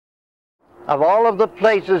Of all of the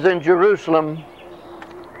places in Jerusalem,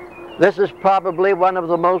 this is probably one of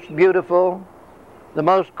the most beautiful, the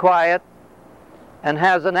most quiet, and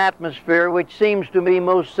has an atmosphere which seems to me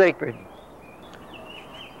most sacred.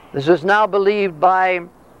 This is now believed by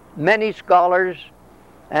many scholars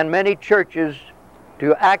and many churches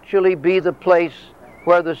to actually be the place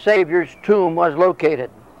where the Savior's tomb was located.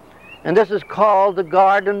 And this is called the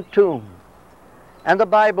Garden Tomb. And the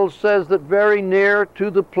Bible says that very near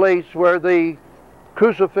to the place where the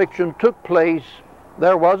crucifixion took place,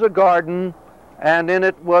 there was a garden, and in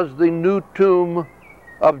it was the new tomb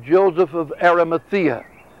of Joseph of Arimathea,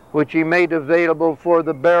 which he made available for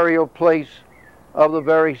the burial place of the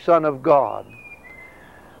very Son of God.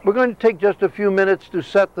 We're going to take just a few minutes to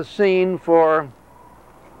set the scene for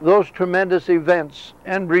those tremendous events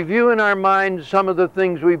and review in our minds some of the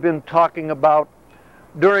things we've been talking about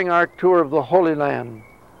during our tour of the Holy Land,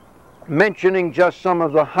 mentioning just some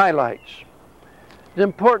of the highlights. It's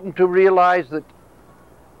important to realize that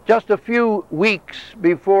just a few weeks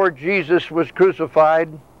before Jesus was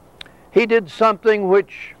crucified, he did something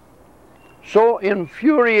which so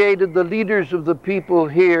infuriated the leaders of the people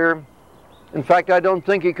here. In fact, I don't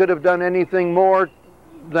think he could have done anything more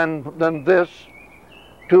than this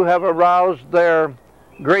to have aroused their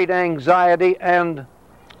great anxiety and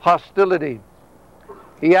hostility.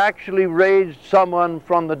 He actually raised someone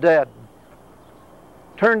from the dead.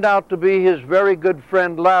 Turned out to be his very good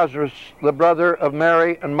friend Lazarus, the brother of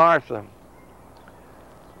Mary and Martha.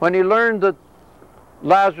 When he learned that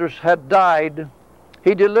Lazarus had died,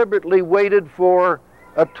 he deliberately waited for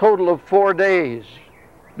a total of 4 days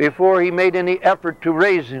before he made any effort to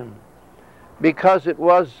raise him, because it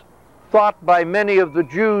was thought by many of the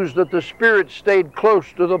Jews that the spirit stayed close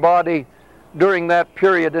to the body during that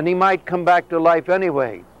period and he might come back to life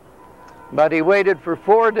anyway. But he waited for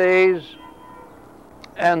 4 days,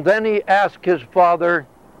 and then he asked his father,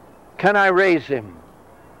 "Can I raise him?"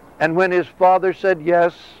 And when his father said,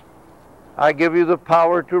 "Yes, I give you the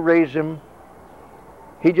power to raise him,"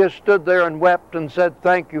 he just stood there and wept and said,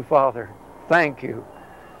 "Thank you, Father, thank you."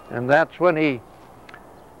 And that's when he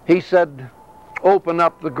said, "Open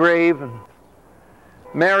up the grave." And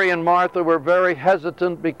Mary and Martha were very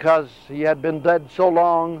hesitant because he had been dead so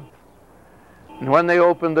long. And when they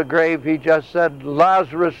opened the grave, he just said,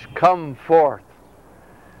 "Lazarus, come forth."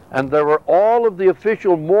 And there were all of the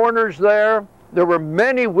official mourners there. There were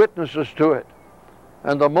many witnesses to it.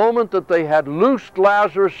 And the moment that they had loosed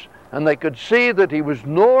Lazarus and they could see that he was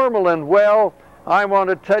normal and well, I want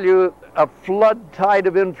to tell you, a flood tide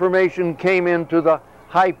of information came into the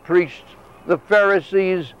high priests, the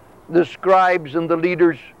Pharisees, the scribes, and the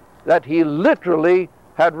leaders that he literally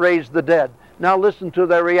had raised the dead. Now listen to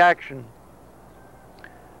their reaction.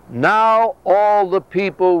 "Now all the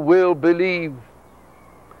people will believe,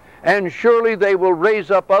 and surely they will raise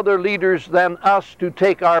up other leaders than us to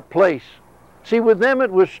take our place." See, with them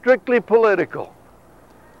it was strictly political.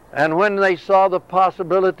 And when they saw the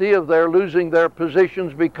possibility of their losing their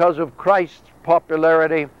positions because of Christ's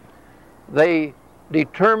popularity, they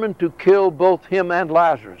determined to kill both him and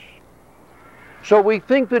Lazarus. So we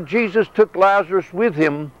think that Jesus took Lazarus with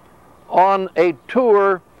him on a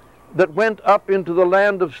tour that went up into the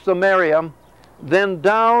land of Samaria, then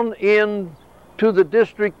down into the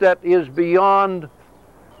district that is beyond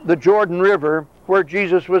the Jordan River where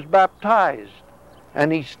Jesus was baptized.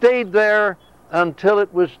 And he stayed there until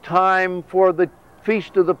it was time for the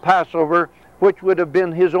feast of the Passover, which would have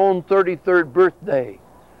been his own 33rd birthday.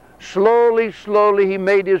 Slowly, slowly he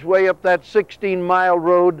made his way up that 16-mile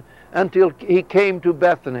road until he came to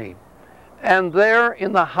Bethany. And there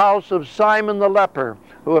in the house of Simon the leper,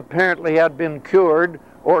 who apparently had been cured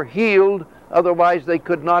or healed, otherwise they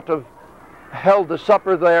could not have held the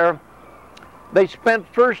supper there, they spent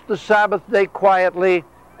first the Sabbath day quietly,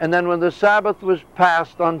 and then when the Sabbath was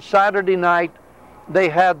passed on Saturday night, they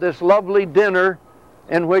had this lovely dinner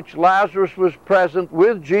in which Lazarus was present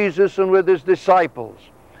with Jesus and with his disciples.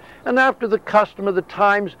 And after the custom of the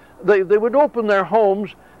times, they would open their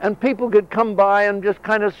homes and people could come by and just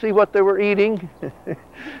kind of see what they were eating,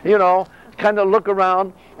 you know, kind of look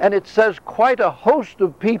around. And it says quite a host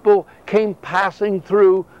of people came passing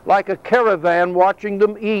through like a caravan watching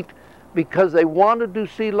them eat because they wanted to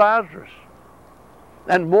see Lazarus.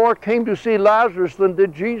 And more came to see Lazarus than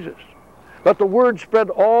did Jesus. But the word spread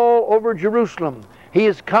all over Jerusalem. He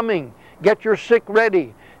is coming. Get your sick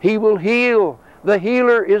ready. He will heal. The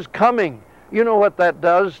healer is coming. You know what that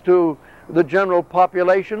does to the general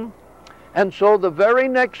population. And so the very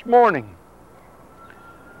next morning,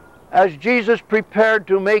 as Jesus prepared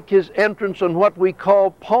to make his entrance on what we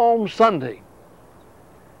call Palm Sunday,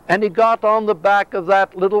 And he got on the back of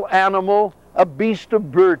that little animal, a beast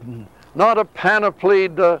of burden, not a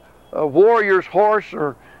panoplied a warrior's horse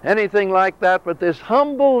or anything like that, but this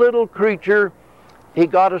humble little creature. He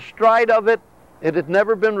got astride of it. It had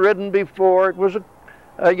never been ridden before. It was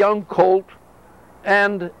a young colt,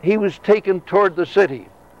 and he was taken toward the city.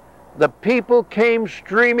 The people came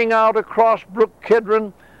streaming out across Brook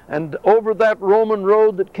Kidron and over that Roman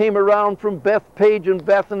road that came around from Bethpage and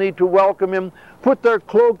Bethany to welcome him, put their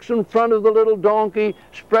cloaks in front of the little donkey,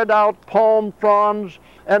 spread out palm fronds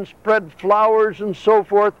and spread flowers and so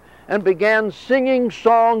forth, and began singing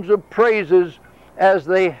songs of praises as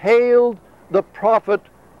they hailed the prophet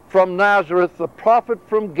from Nazareth, the prophet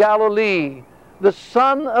from Galilee, the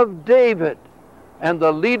son of David. And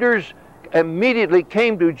the leaders immediately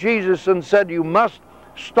came to Jesus and said, "You must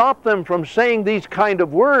stop them from saying these kind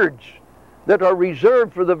of words that are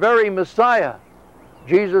reserved for the very Messiah."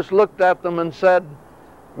 Jesus looked at them and said,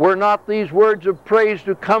 "Were not these words of praise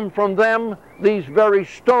to come from them, these very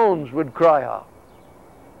stones would cry out."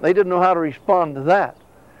 They didn't know how to respond to that.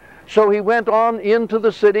 So he went on into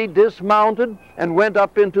the city, dismounted, and went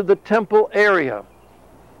up into the temple area.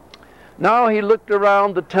 Now he looked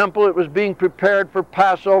around the temple. It was being prepared for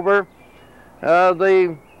Passover.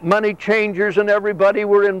 The money changers and everybody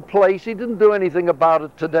were in place. He didn't do anything about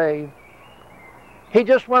it today. He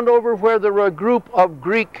just went over where there were a group of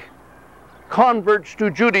Greek converts to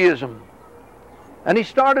Judaism. And he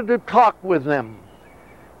started to talk with them.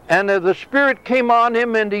 And the Spirit came on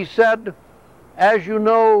him and he said, "As you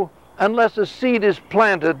know, unless a seed is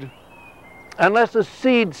planted, unless a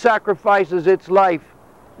seed sacrifices its life,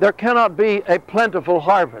 there cannot be a plentiful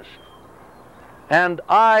harvest. And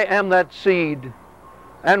I am that seed,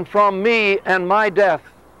 and from me and my death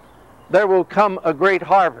there will come a great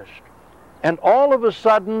harvest." And all of a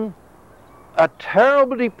sudden, a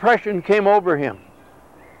terrible depression came over him.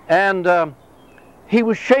 And he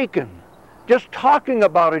was shaken. Just talking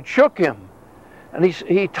about it shook him. And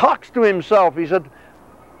he talks to himself. He said,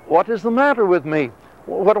 "What is the matter with me?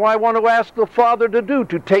 What do I want to ask the Father to do?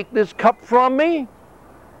 To take this cup from me?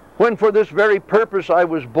 When for this very purpose I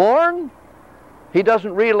was born?" He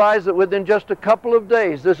doesn't realize that within just a couple of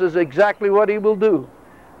days, this is exactly what he will do.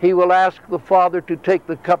 He will ask the Father to take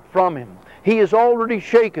the cup from him. He is already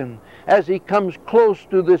shaken as he comes close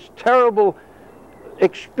to this terrible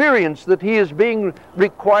experience that he is being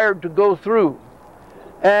required to go through.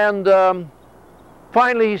 And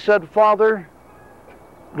finally he said, "Father,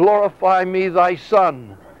 glorify me, thy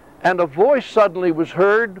Son." And a voice suddenly was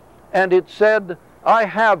heard, and it said, "I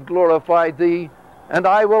have glorified thee, and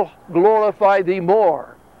I will glorify thee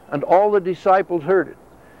more." And all the disciples heard it.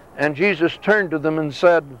 And Jesus turned to them and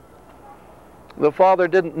said, "The Father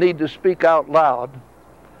didn't need to speak out loud.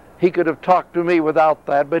 He could have talked to me without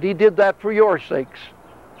that, but he did that for your sakes,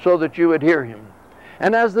 so that you would hear him."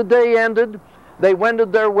 And as the day ended, they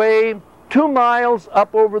wended their way 2 miles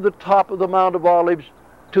up over the top of the Mount of Olives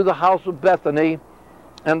to the house of Bethany,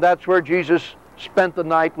 and that's where Jesus spent the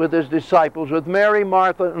night with his disciples, with Mary,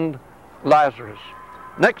 Martha, and Lazarus.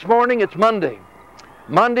 Next morning, it's Monday.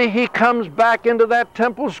 Monday, he comes back into that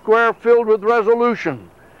temple square filled with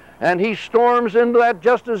resolution, and he storms into that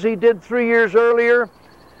just as he did 3 years earlier,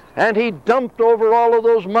 and he dumped over all of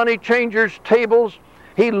those money changers' tables.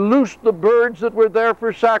 He loosed the birds that were there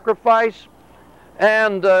for sacrifice,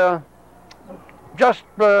 and just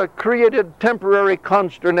created temporary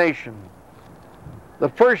consternation. The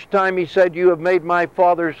first time he said, "You have made my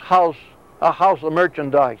Father's house a house of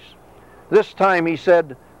merchandise." This time he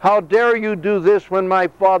said, "How dare you do this when my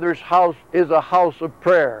Father's house is a house of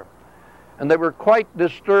prayer?" And they were quite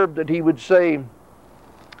disturbed that he would say,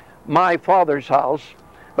 "My Father's house."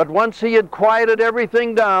 But once he had quieted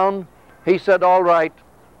everything down, he said, "All right,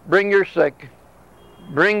 bring your sick.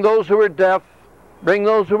 Bring those who are deaf. Bring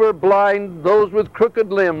those who are blind, those with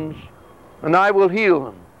crooked limbs, and I will heal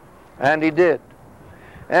them." And he did.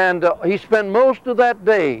 And he spent most of that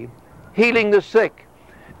day healing the sick.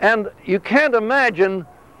 And you can't imagine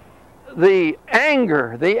the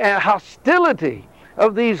anger, the hostility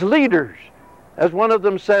of these leaders. As one of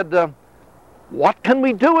them said, "What can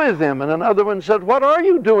we do with him?" And another one said, "What are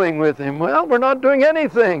you doing with him?" "Well, we're not doing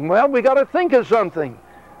anything." "Well, we got to think of something."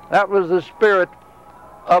 That was the spirit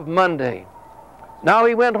of Monday. Now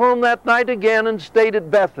he went home that night again and stayed at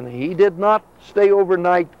Bethany. He did not stay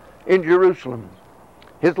overnight in Jerusalem.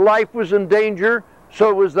 His life was in danger,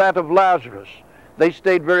 so was that of Lazarus. They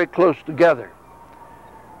stayed very close together.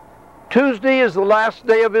 Tuesday is the last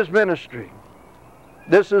day of his ministry.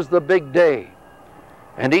 This is the big day.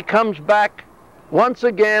 And he comes back once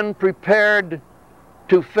again prepared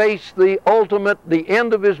to face the ultimate, the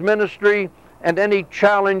end of his ministry, and any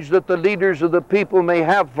challenge that the leaders of the people may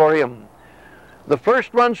have for him. The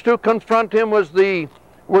first ones to confront him were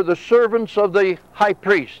the servants of the high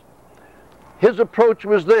priest. His approach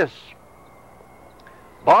was this: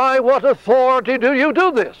 "By what authority do you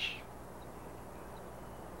do this?"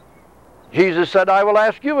 Jesus said, "I will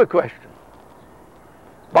ask you a question.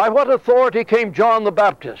 By what authority came John the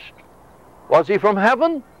Baptist? Was he from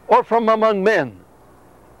heaven or from among men?"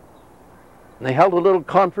 And they held a little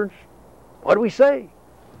conference. What do we say?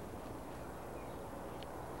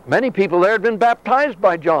 Many people there had been baptized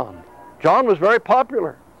by John. John was very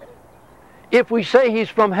popular. If we say he's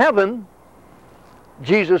from heaven,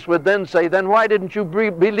 Jesus would then say, "Then why didn't you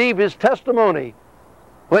believe his testimony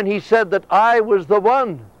when he said that I was the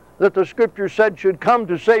one that the Scripture said should come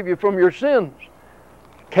to save you from your sins?"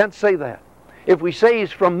 Can't say that. If we say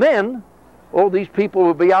he's from men, oh, these people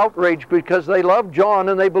will be outraged because they love John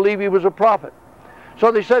and they believe he was a prophet.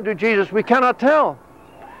 So they said to Jesus, "We cannot tell."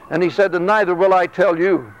 And he said, "And neither will I tell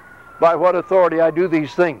you by what authority I do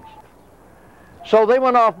these things." So they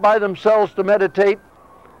went off by themselves to meditate.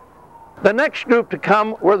 The next group to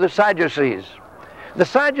come were the Sadducees. The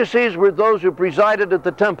Sadducees were those who presided at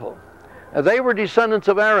the temple. They were descendants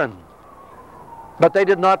of Aaron, but they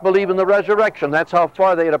did not believe in the resurrection. That's how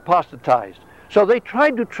far they had apostatized. So they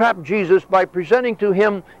tried to trap Jesus by presenting to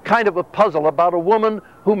him kind of a puzzle about a woman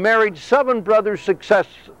who married 7 brothers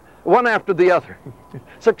one after the other,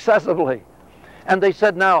 successively. And they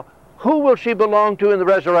said, "Now, who will she belong to in the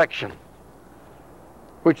resurrection?"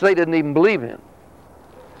 Which they didn't even believe in.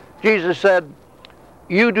 Jesus said,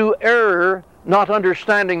 "You do err not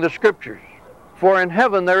understanding the Scriptures. For in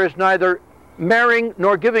heaven there is neither marrying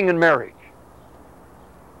nor giving in marriage."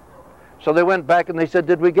 So they went back and they said,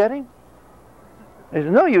 "Did we get him?" They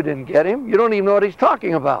said, "No, you didn't get him. You don't even know what he's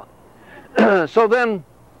talking about." So then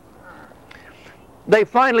they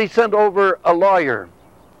finally sent over a lawyer.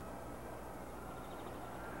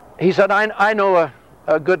 He said, I know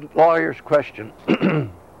a good lawyer's question.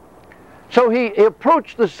 So he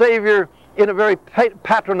approached the Savior in a very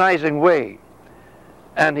patronizing way.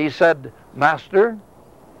 And he said, "Master,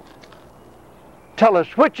 tell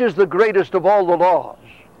us, which is the greatest of all the laws?"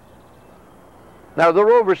 Now, there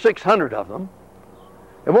are over 600 of them.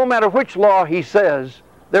 It won't matter which law he says,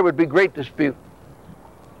 there would be great dispute.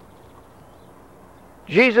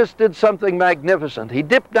 Jesus did something magnificent. He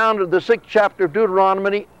dipped down to the 6th chapter of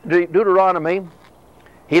Deuteronomy.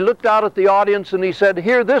 He looked out at the audience and he said,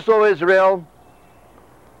 "Hear this, O Israel.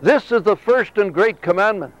 This is the first and great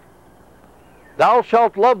commandment. Thou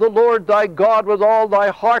shalt love the Lord thy God with all thy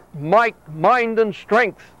heart, might, mind, and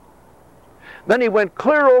strength." Then he went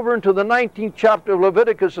clear over into the 19th chapter of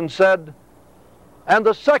Leviticus and said, "And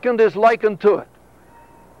the second is like unto it.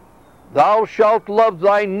 Thou shalt love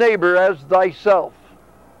thy neighbor as thyself."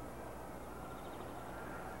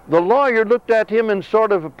 The lawyer looked at him in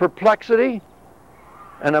sort of a perplexity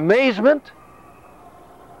and amazement,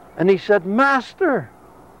 and he said, "Master,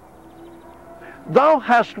 thou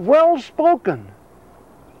hast well spoken,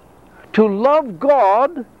 to love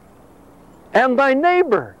God and thy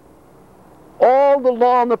neighbor. All the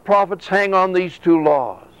law and the prophets hang on these 2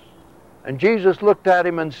 laws." And Jesus looked at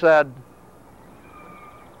him and said,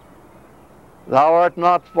 "Thou art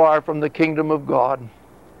not far from the kingdom of God."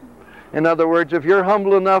 In other words, if you're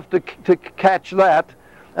humble enough to catch that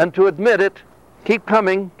and to admit it, keep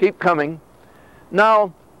coming, keep coming.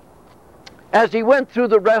 Now, as he went through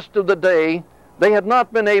the rest of the day, they had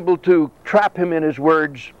not been able to trap him in his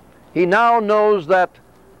words. He now knows that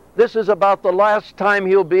this is about the last time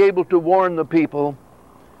he'll be able to warn the people.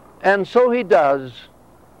 And so he does.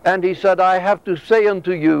 And he said, "I have to say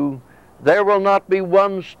unto you, there will not be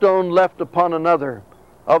one stone left upon another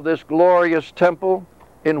of this glorious temple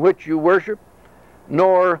in which you worship,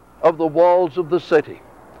 nor of the walls of the city."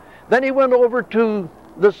 Then he went over to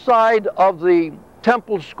the side of the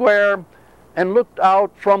temple square and looked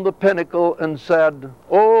out from the pinnacle and said,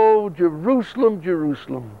 "Oh, Jerusalem,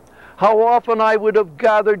 Jerusalem, how often I would have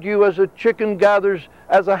gathered you as a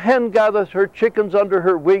hen gathers her chickens under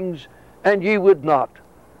her wings, and ye would not.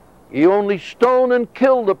 Ye only stone and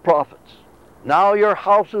kill the prophets. Now your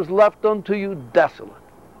house is left unto you desolate."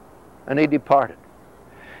 And he departed.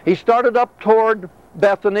 He started up toward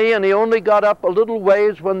Bethany, and he only got up a little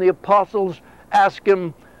ways when the apostles asked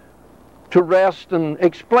him to rest and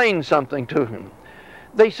explain something to him.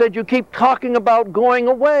 They said, "You keep talking about going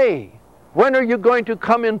away. When are you going to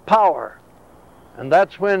come in power?" And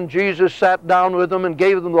that's when Jesus sat down with them and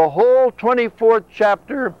gave them the whole 24th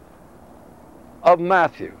chapter of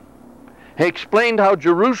Matthew. He explained how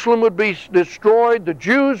Jerusalem would be destroyed, the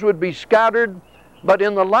Jews would be scattered, but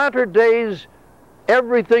in the latter days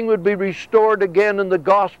everything would be restored again, and the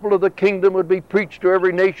gospel of the kingdom would be preached to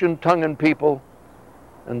every nation, tongue, and people.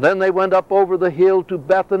 And then they went up over the hill to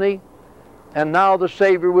Bethany, and now the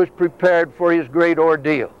Savior was prepared for his great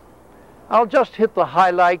ordeal. I'll just hit the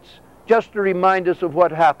highlights just to remind us of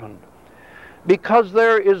what happened, because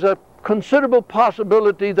there is a considerable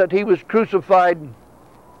possibility that he was crucified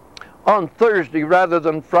on Thursday rather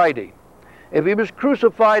than Friday. If he was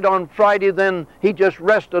crucified on Friday, then he just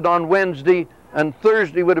rested on Wednesday, and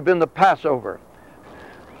Thursday would have been the Passover.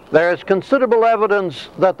 There is considerable evidence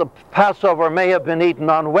that the Passover may have been eaten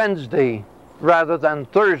on Wednesday rather than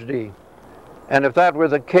Thursday. And if that were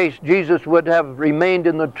the case, Jesus would have remained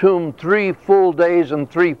in the tomb 3 full days and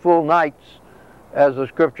 3 full nights, as the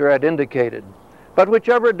scripture had indicated. But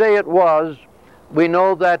whichever day it was, we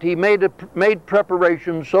know that he made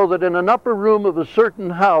preparations so that in an upper room of a certain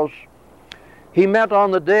house, he met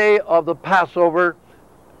on the day of the Passover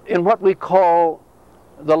in what we call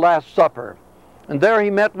the Last Supper. And there he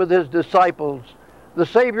met with his disciples. The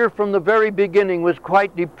Savior from the very beginning was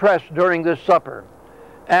quite depressed during this supper.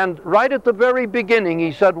 And right at the very beginning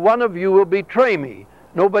he said, "One of you will betray me."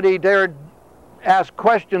 Nobody dared ask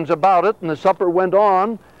questions about it, and the supper went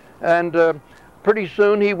on. And pretty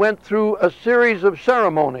soon he went through a series of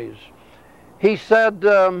ceremonies. He said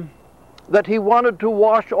that he wanted to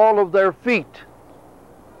wash all of their feet.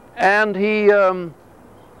 And he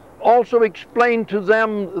also explained to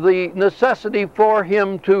them the necessity for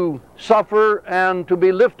him to suffer and to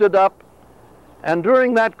be lifted up. And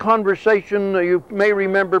during that conversation, you may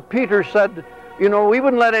remember, Peter said, "You know, we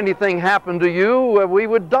wouldn't let anything happen to you. We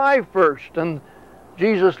would die first." And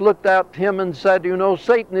Jesus looked at him and said, "You know,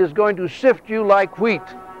 Satan is going to sift you like wheat.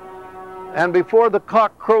 And before the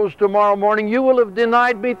cock crows tomorrow morning, you will have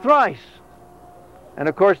denied me thrice." And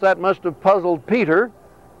of course that must have puzzled Peter,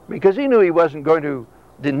 because he knew he wasn't going to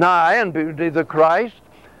deny and be the Christ.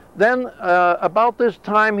 Then about this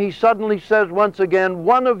time he suddenly says once again,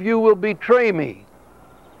 "One of you will betray me."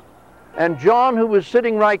 And John, who was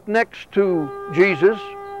sitting right next to Jesus,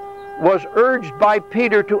 was urged by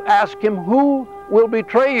Peter to ask him, "Who will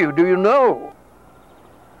betray you? Do you know?"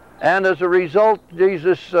 And as a result,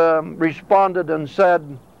 Jesus responded and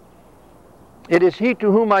said, "It is he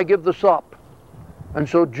to whom I give the sop." And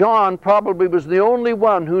so John probably was the only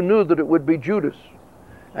one who knew that it would be Judas.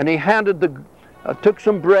 And he took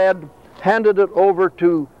some bread, handed it over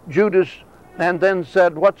to Judas, and then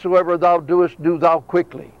said, "Whatsoever thou doest, do thou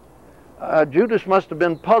quickly." Judas must have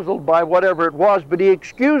been puzzled by whatever it was, but he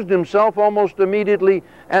excused himself almost immediately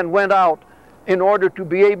and went out in order to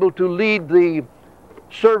be able to lead the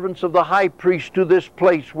servants of the high priest to this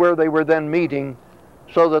place where they were then meeting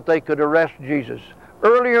so that they could arrest Jesus.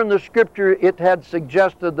 Earlier in the scripture it had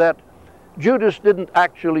suggested that Judas didn't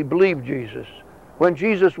actually believe Jesus. When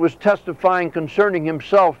Jesus was testifying concerning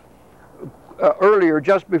himself earlier,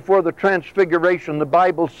 just before the transfiguration, the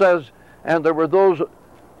Bible says, "And there were those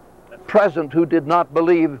present who did not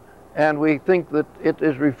believe," and we think that it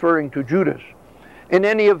is referring to Judas. In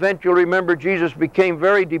any event, you'll remember Jesus became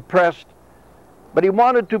very depressed, but he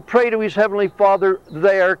wanted to pray to his heavenly Father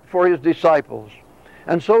there for his disciples.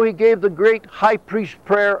 And so he gave the great high priest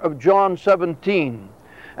prayer of John 17.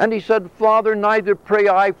 And he said, "Father, neither pray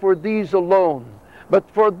I for these alone, but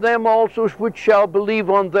for them also which shall believe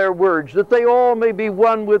on their words, that they all may be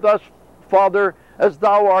one with us, Father, as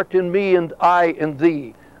thou art in me and I in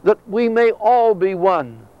thee, that we may all be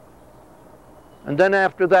one." And then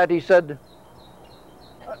after that he said,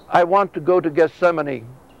 "I want to go to Gethsemane,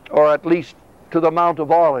 or at least to the Mount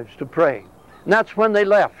of Olives, to pray." And that's when they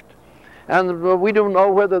left. And we don't know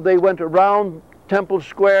whether they went around Temple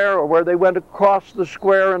Square or where they went across the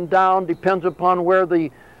square and down, depends upon where the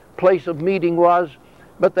place of meeting was.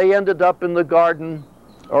 But they ended up in the garden,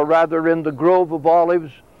 or rather in the Grove of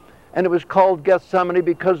Olives. And it was called Gethsemane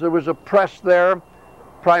because there was a press there,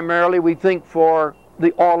 primarily we think for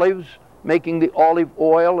the olives, making the olive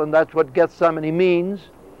oil, and that's what Gethsemane means.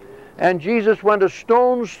 And Jesus went a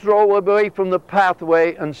stone's throw away from the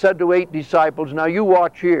pathway and said to 8 disciples, "Now you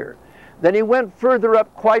watch here." Then he went further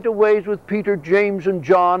up quite a ways with Peter, James, and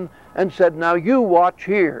John and said, "Now you watch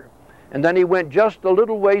here." And then he went just a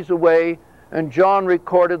little ways away, and John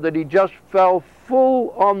recorded that he just fell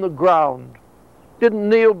full on the ground. Didn't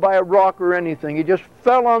kneel by a rock or anything. He just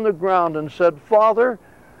fell on the ground and said, "Father,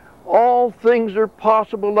 all things are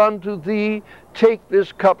possible unto thee. Take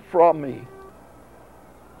this cup from me."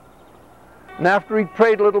 And after he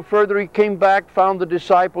prayed a little further, he came back, found the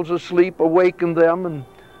disciples asleep, awakened them, and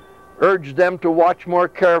urged them to watch more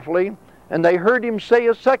carefully. And they heard him say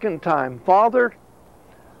a second time, "Father,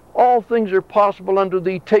 all things are possible unto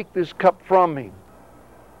thee. Take this cup from me."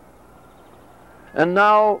 And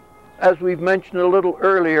now, as we've mentioned a little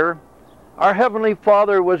earlier, our Heavenly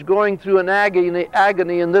Father was going through an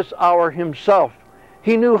agony in this hour himself.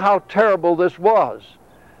 He knew how terrible this was.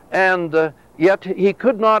 And yet he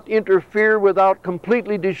could not interfere without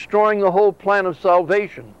completely destroying the whole plan of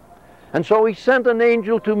salvation. And so he sent an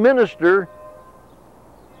angel to minister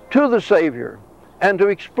to the Savior and to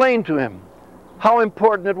explain to him how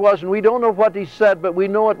important it was. And we don't know what he said, but we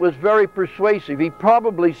know it was very persuasive. He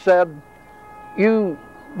probably said, you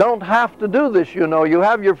don't have to do this, you know. You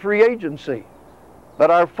have your free agency.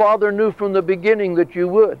 But our Father knew from the beginning that you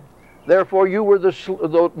would. Therefore you were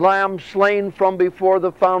the lamb slain from before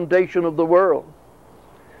the foundation of the world.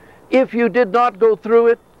 If you did not go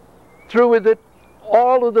through with it,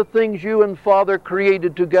 all of the things you and Father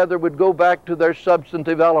created together would go back to their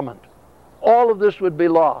substantive element. All of this would be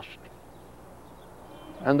lost.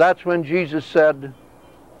 And that's when Jesus said,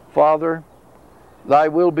 Father, thy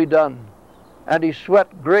will be done. And he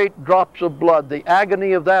sweat great drops of blood. The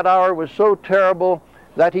agony of that hour was so terrible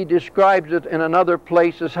that he describes it in another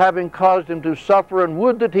place as having caused him to suffer, and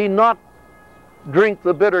would that he not drink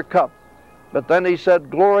the bitter cup. But then he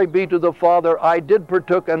said, glory be to the Father, I did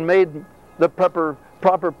partook and made the proper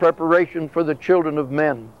preparation for the children of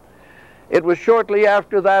men. It was shortly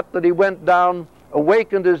after that he went down,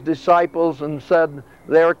 awakened his disciples, and said,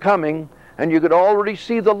 they are coming. And you could already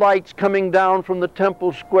see the lights coming down from the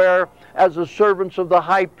temple square as the servants of the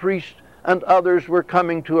high priest and others were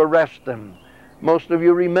coming to arrest them. Most of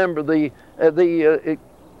you remember the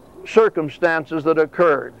circumstances that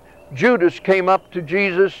occurred. Judas came up to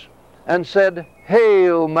Jesus and said,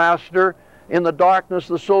 Hail, Master. In the darkness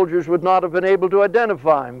the soldiers would not have been able to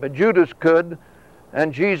identify him, but Judas could.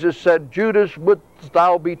 And Jesus said, Judas, wouldst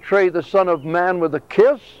thou betray the Son of Man with a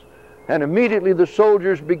kiss? And immediately the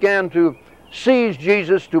soldiers began to seize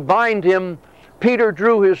Jesus, to bind him. Peter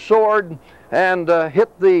drew his sword and hit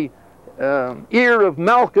the ear of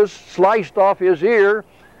Malchus, sliced off his ear,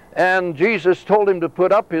 and Jesus told him to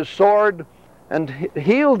put up his sword and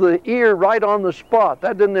healed the ear right on the spot.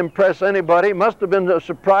 That didn't impress anybody. It must have been a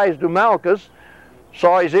surprise to Malchus.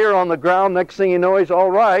 Saw his ear on the ground, next thing you know he's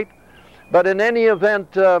all right. But in any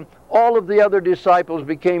event, all of the other disciples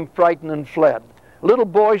became frightened and fled. A little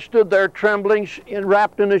boy stood there trembling,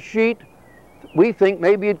 wrapped in a sheet. We think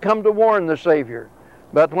maybe he'd come to warn the Savior.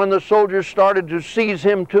 But when the soldiers started to seize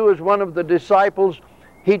him too as one of the disciples,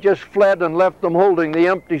 he just fled and left them holding the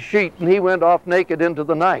empty sheet, and he went off naked into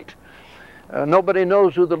the night. Nobody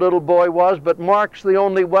knows who the little boy was, but Mark's the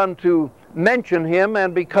only one to mention him,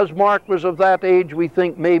 and because Mark was of that age, we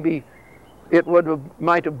think maybe it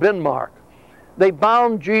might have been Mark. They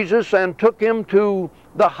bound Jesus and took him to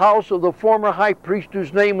the house of the former high priest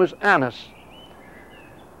whose name was Annas.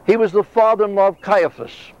 He was the father-in-law of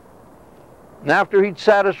Caiaphas. And after he'd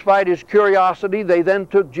satisfied his curiosity, they then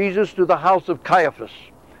took Jesus to the house of Caiaphas.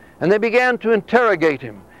 And they began to interrogate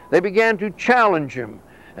him. They began to challenge him.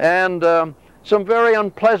 And some very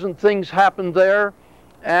unpleasant things happened there.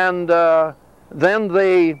 And then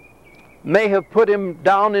they may have put him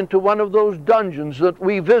down into one of those dungeons that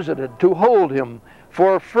we visited to hold him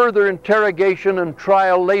for further interrogation and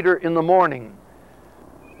trial later in the morning.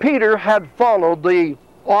 Peter had followed the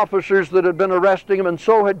officers that had been arresting him, and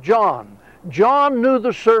so had John. John knew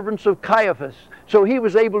the servants of Caiaphas, so he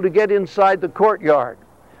was able to get inside the courtyard.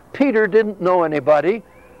 Peter didn't know anybody,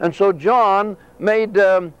 and so John made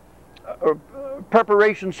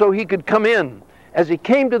preparation so he could come in. As he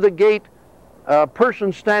came to the gate, a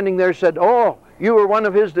person standing there said, "Oh, you were one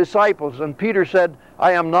of his disciples." And Peter said,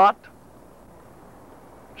 "I am not."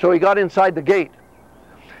 So he got inside the gate.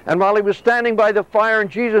 And while he was standing by the fire and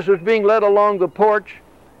Jesus was being led along the porch,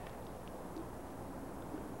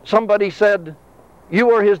 somebody said,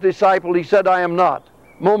 "You are his disciple." He said, "I am not."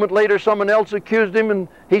 A moment later, someone else accused him, and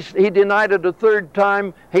he denied it a third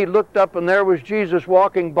time. He looked up, and there was Jesus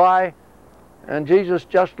walking by. And Jesus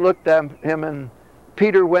just looked at him, and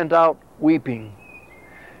Peter went out weeping.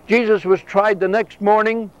 Jesus was tried the next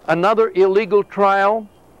morning, another illegal trial,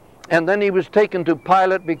 and then he was taken to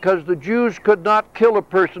Pilate because the Jews could not kill a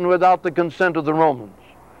person without the consent of the Romans.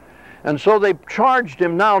 And so they charged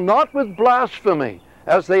him now not with blasphemy,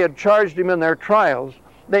 as they had charged him in their trials.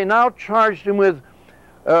 They now charged him with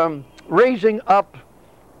raising up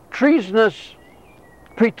treasonous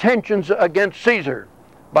pretensions against Caesar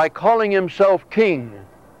by calling himself king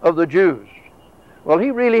of the Jews. Well,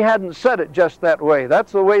 he really hadn't said it just that way.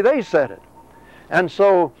 That's the way they said it. And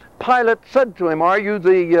so Pilate said to him, "Are you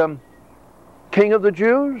the king of the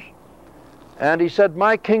Jews?" And he said,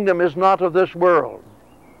 "My kingdom is not of this world."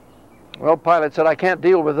 Well, Pilate said, "I can't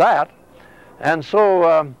deal with that." And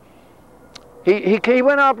so He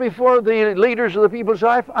went out before the leaders of the people and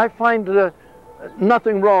said, I find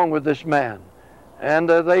nothing wrong with this man. And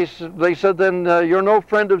they said, then you're no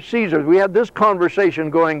friend of Caesar's. We had this conversation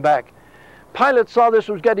going back. Pilate saw this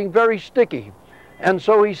was getting very sticky. And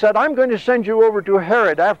so he said, I'm going to send you over to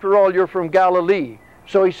Herod. After all, you're from Galilee.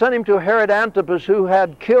 So he sent him to Herod Antipas, who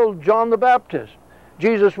had killed John the Baptist.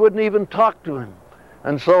 Jesus wouldn't even talk to him.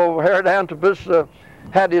 And so Herod Antipas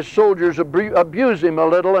had his soldiers abuse him a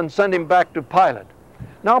little and send him back to Pilate.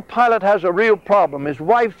 Now Pilate has a real problem. His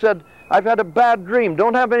wife said, I've had a bad dream.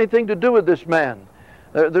 Don't have anything to do with this man.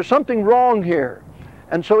 There's something wrong here.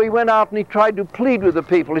 And so he went out and he tried to plead with the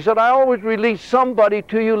people. He said, I always release somebody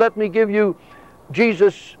to you. Let me give you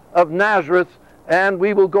Jesus of Nazareth, and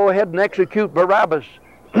we will go ahead and execute Barabbas,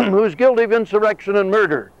 who's guilty of insurrection and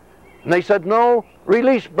murder. And they said, no,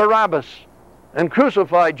 release Barabbas and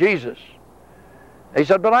crucify Jesus. They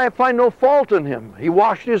said, but I find no fault in him. He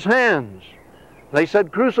washed his hands. They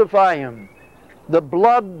said, crucify him. The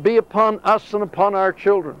blood be upon us and upon our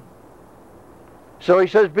children. So he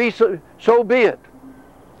says, so be it.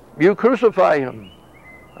 You crucify him.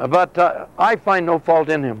 But I find no fault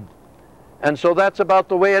in him. And so that's about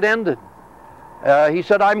the way it ended. He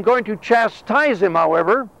said, I'm going to chastise him,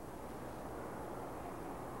 however.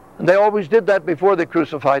 And they always did that before they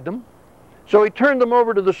crucified them. So he turned them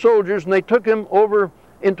over to the soldiers, and they took him over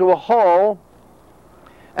into a hall,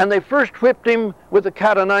 and they first whipped him with the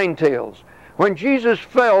cat o' nine tails. When Jesus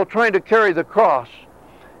fell trying to carry the cross,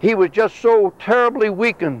 he was just so terribly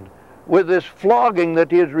weakened with this flogging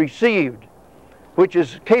that he has received, which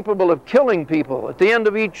is capable of killing people. At the end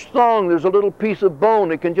of each thong, there's a little piece of bone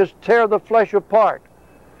that can just tear the flesh apart.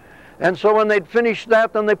 And so when they'd finished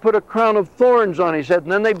that, then they put a crown of thorns on his head,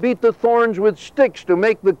 and then they beat the thorns with sticks to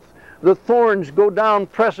make the thorns go down,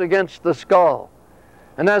 press against the skull.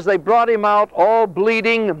 And as they brought him out, all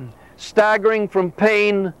bleeding and staggering from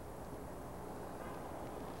pain,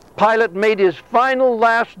 Pilate made his final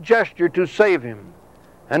last gesture to save him.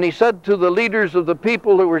 And he said to the leaders of the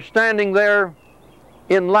people who were standing there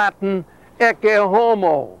in Latin, Ecce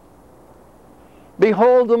homo.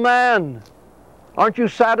 Behold the man. Aren't you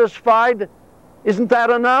satisfied? Isn't that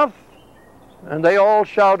enough? And they all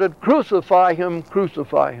shouted, crucify him,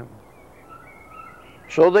 crucify him.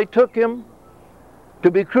 So they took him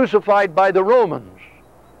to be crucified by the Romans,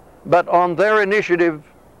 but on their initiative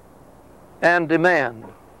and demand.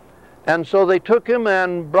 And so they took him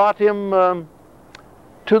and brought him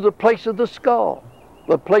to the place of the skull,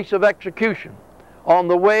 the place of execution. On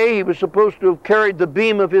the way, he was supposed to have carried the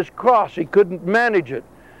beam of his cross. He couldn't manage it.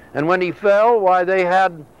 And when he fell, why, they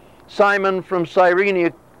had Simon from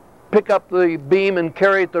Cyrene pick up the beam and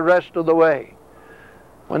carry it the rest of the way.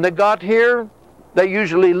 When they got here, they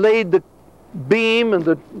usually laid the beam and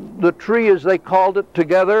the tree, as they called it,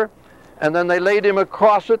 together, and then they laid him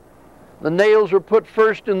across it. The nails were put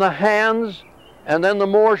first in the hands, and then the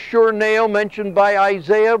more sure nail mentioned by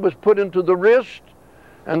Isaiah was put into the wrist,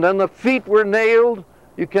 and then the feet were nailed.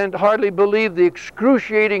 You can't hardly believe the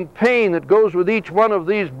excruciating pain that goes with each one of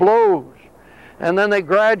these blows. And then they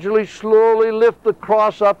gradually, slowly lift the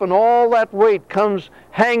cross up, and all that weight comes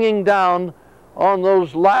hanging down on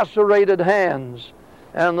those lacerated hands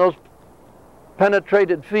and those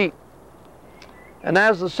penetrated feet. And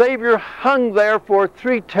as the Savior hung there for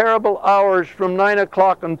 3 terrible hours from 9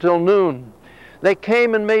 o'clock until noon, they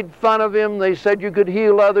came and made fun of him. They said, you could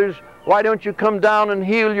heal others. Why don't you come down and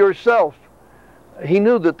heal yourself? He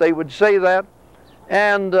knew that they would say that.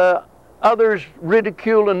 And others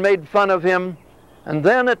ridiculed and made fun of him. And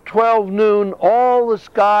then at 12 noon, all the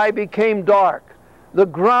sky became dark. The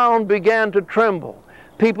ground began to tremble.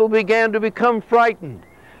 People began to become frightened.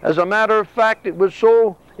 As a matter of fact, it was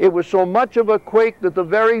so much of a quake that the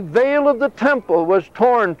very veil of the temple was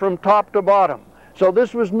torn from top to bottom. So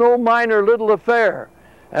this was no minor little affair.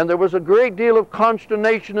 And there was a great deal of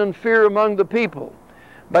consternation and fear among the people.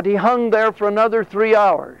 But he hung there for another 3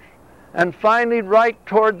 hours. And finally, right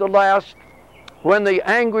toward the last, when the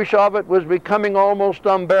anguish of it was becoming almost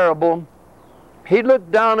unbearable, he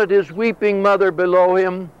looked down at his weeping mother below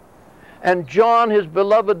him, and John, his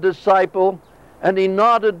beloved disciple, and he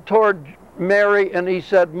nodded toward Mary, and he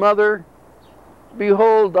said, Mother,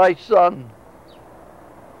 behold thy son.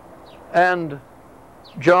 And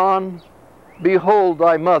John, behold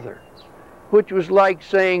thy mother, which was like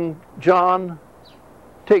saying, John,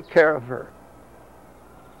 take care of her.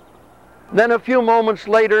 Then a few moments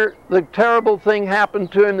later, the terrible thing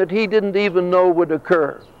happened to him that he didn't even know would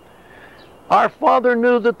occur. Our Father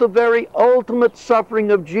knew that the very ultimate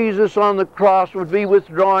suffering of Jesus on the cross would be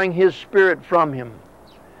withdrawing his spirit from him.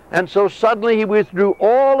 And so suddenly he withdrew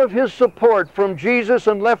all of his support from Jesus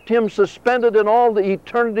and left him suspended in all the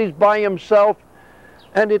eternities by himself.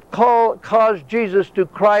 And it caused Jesus to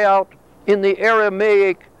cry out in the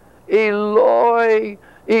Aramaic, Eloi,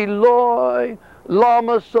 Eloi,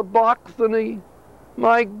 lama sabachthani.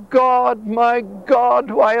 My God,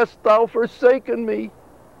 why hast thou forsaken me?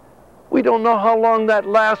 We don't know how long that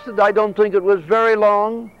lasted. I don't think it was very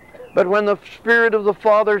long. But when the Spirit of the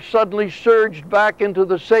Father suddenly surged back into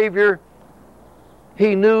the Savior,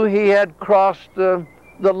 he knew he had crossed the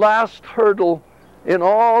last hurdle in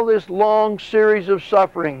all this long series of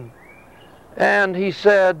suffering. And he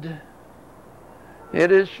said, it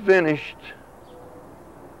is finished.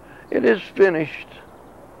 It is finished.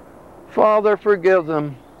 Father, forgive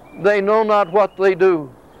them. They know not what they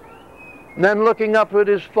do. And then looking up at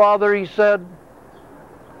his Father, he said,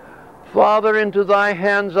 Father, into thy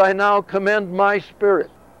hands I now commend my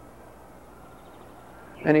spirit.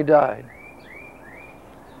 And he died.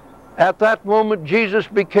 At that moment, Jesus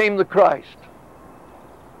became the Christ.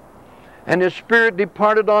 And his spirit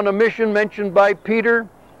departed on a mission mentioned by Peter.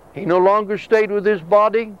 He no longer stayed with his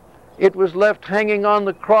body. It was left hanging on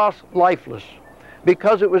the cross lifeless.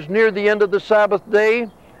 Because it was near the end of the Sabbath day,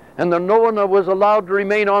 and no one was allowed to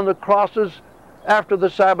remain on the crosses after the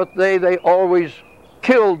Sabbath day, they always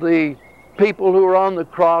killed the people who were on the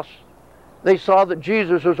cross. They saw that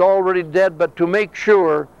Jesus was already dead, but to make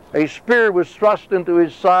sure, a spear was thrust into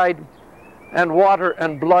his side, and water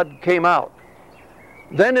and blood came out.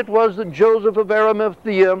 Then it was that Joseph of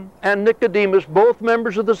Arimathea and Nicodemus, both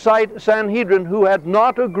members of the Sanhedrin, who had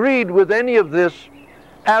not agreed with any of this,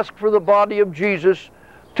 asked for the body of Jesus,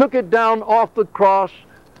 took it down off the cross,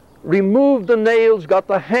 removed the nails, got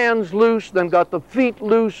the hands loose, then got the feet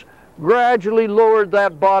loose, gradually lowered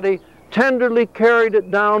that body, tenderly carried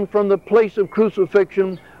it down from the place of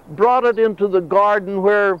crucifixion, brought it into the garden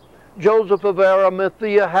where Joseph of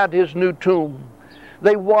Arimathea had his new tomb.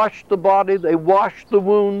 They washed the body, they washed the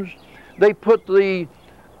wounds, they put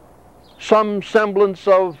some semblance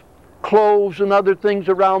of cloves and other things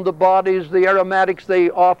around the bodies, the aromatics they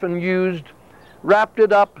often used, wrapped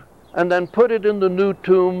it up, and then put it in the new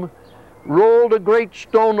tomb, rolled a great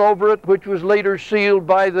stone over it, which was later sealed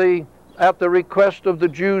at the request of the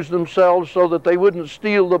Jews themselves, so that they wouldn't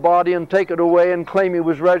steal the body and take it away and claim he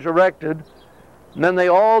was resurrected. And then they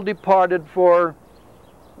all departed for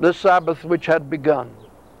the Sabbath which had begun.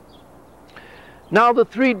 Now the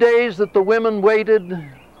 3 days that the women waited,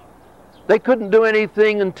 they couldn't do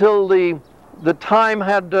anything until the time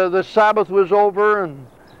the Sabbath was over,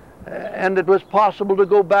 and it was possible to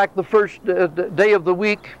go back the first day of the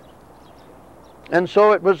week. And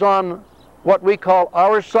so it was on what we call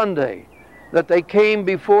our Sunday that they came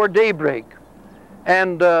before daybreak.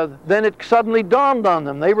 And then it suddenly dawned on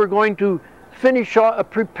them. They were going to finish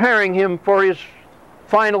preparing him for his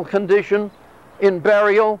final condition in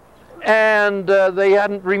burial, and they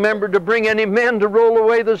hadn't remembered to bring any men to roll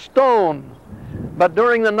away the stone. But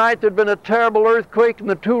during the night there'd been a terrible earthquake, and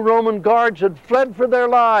the 2 Roman guards had fled for their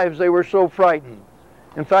lives. They were so frightened.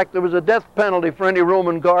 In fact, there was a death penalty for any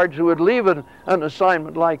Roman guards who would leave an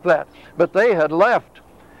assignment like that. But they had left.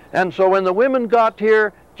 And so when the women got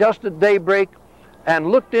here just at daybreak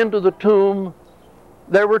and looked into the tomb,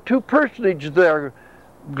 there were 2 personages there,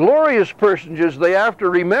 glorious personages they after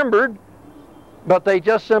remembered, but they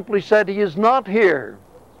just simply said, he is not here.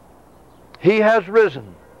 He has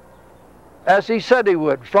risen, as he said he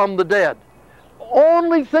would, from the dead. The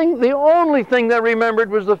only thing they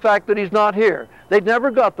remembered was the fact that he's not here. They'd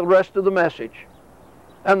never got the rest of the message.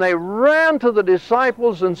 And they ran to the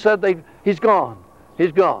disciples and said, he's gone.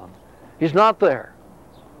 He's gone. He's not there.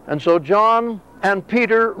 And so John and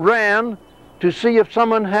Peter ran to see if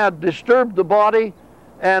someone had disturbed the body.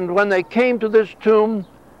 And when they came to this tomb,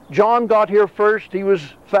 John got here first. He was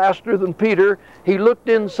faster than Peter. He looked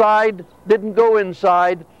inside, didn't go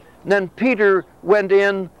inside. And then Peter went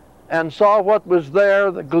in and saw what was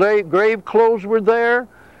there. The grave clothes were there.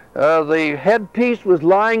 The headpiece was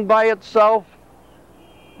lying by itself.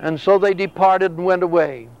 And so they departed and went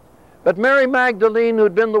away. But Mary Magdalene, who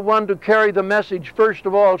had been the one to carry the message first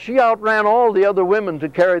of all, she outran all the other women to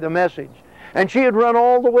carry the message. And she had run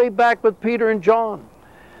all the way back with Peter and John.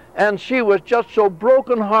 And she was just so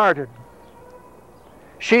broken-hearted.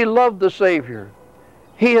 She loved the Savior.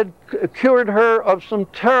 He had cured her of some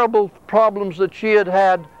terrible problems that she had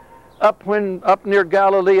had up near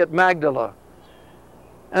Galilee at Magdala.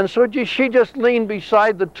 And so she just leaned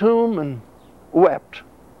beside the tomb and wept.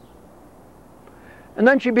 And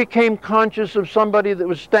then she became conscious of somebody that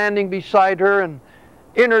was standing beside her, and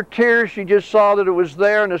in her tears she just saw that it was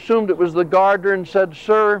there and assumed it was the gardener and said,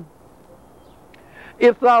 "Sir,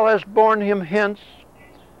 if thou hast borne him hence,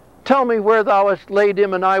 tell me where thou hast laid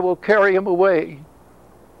him, and I will carry him away.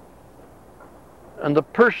 And the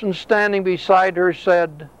person standing beside her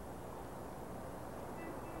said,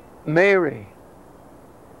 Mary.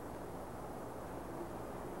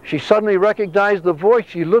 She suddenly recognized the voice.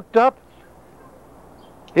 She looked up.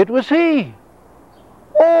 It was he.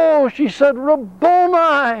 Oh, she said,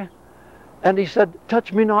 Rabboni. And he said,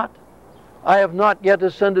 touch me not. I have not yet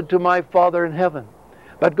ascended to my Father in heaven.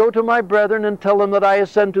 But go to my brethren and tell them that I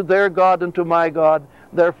ascend to their God and to my God,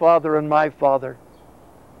 their Father and my Father.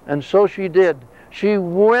 And so she did. She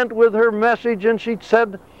went with her message and she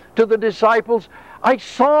said to the disciples, I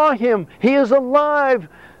saw him. He is alive.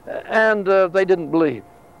 And they didn't believe.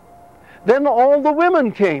 Then all the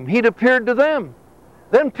women came. He'd appeared to them.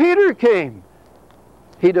 Then Peter came.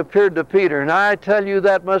 He'd appeared to Peter. And I tell you,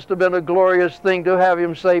 that must have been a glorious thing to have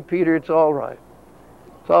him say, Peter, it's all right.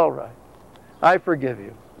 It's all right. I forgive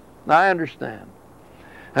you. I understand.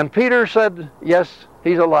 And Peter said, yes,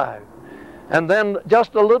 he's alive. And then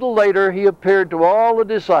just a little later, he appeared to all the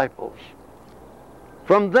disciples.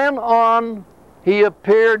 From then on, he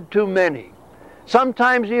appeared to many.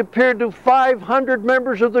 Sometimes he appeared to 500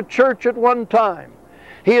 members of the church at one time.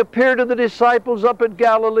 He appeared to the disciples up at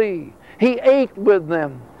Galilee. He ate with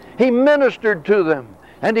them. He ministered to them.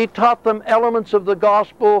 And he taught them elements of the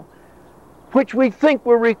gospel which we think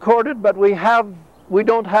were recorded, but we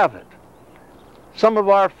don't have it. Some of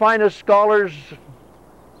our finest scholars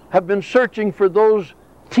have been searching for those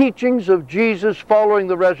teachings of Jesus following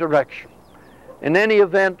the resurrection. In any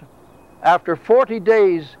event, after 40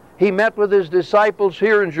 days, he met with his disciples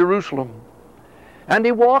here in Jerusalem. And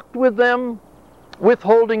he walked with them,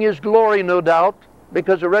 withholding his glory, no doubt,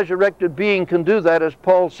 because a resurrected being can do that, as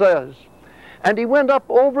Paul says. And he went up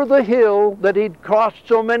over the hill that he'd crossed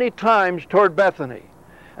so many times toward Bethany.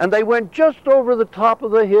 And they went just over the top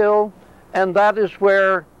of the hill, and that is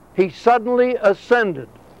where he suddenly ascended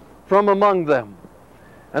from among them.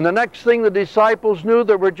 And the next thing the disciples knew,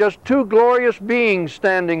 there were just two glorious beings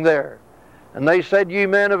standing there. And they said, Ye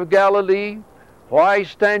men of Galilee, why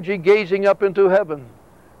stand ye gazing up into heaven?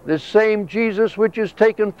 This same Jesus which is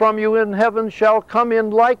taken from you in heaven shall come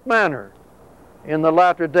in like manner in the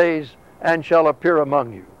latter days, and shall appear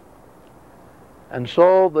among you. And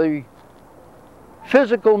so the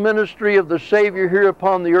physical ministry of the Savior here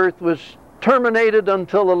upon the earth was terminated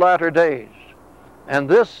until the latter days. And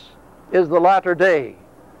this is the latter day.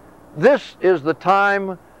 This is the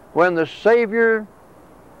time when the Savior,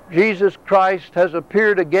 Jesus Christ, has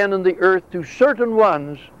appeared again in the earth to certain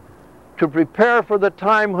ones to prepare for the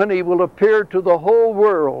time when he will appear to the whole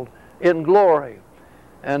world in glory.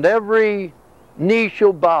 And every knee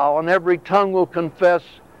shall bow and every tongue will confess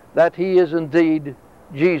that he is indeed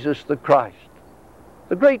Jesus the Christ.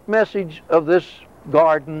 The great message of this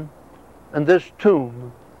garden and this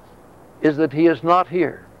tomb is that he is not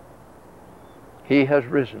here. He has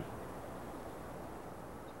risen.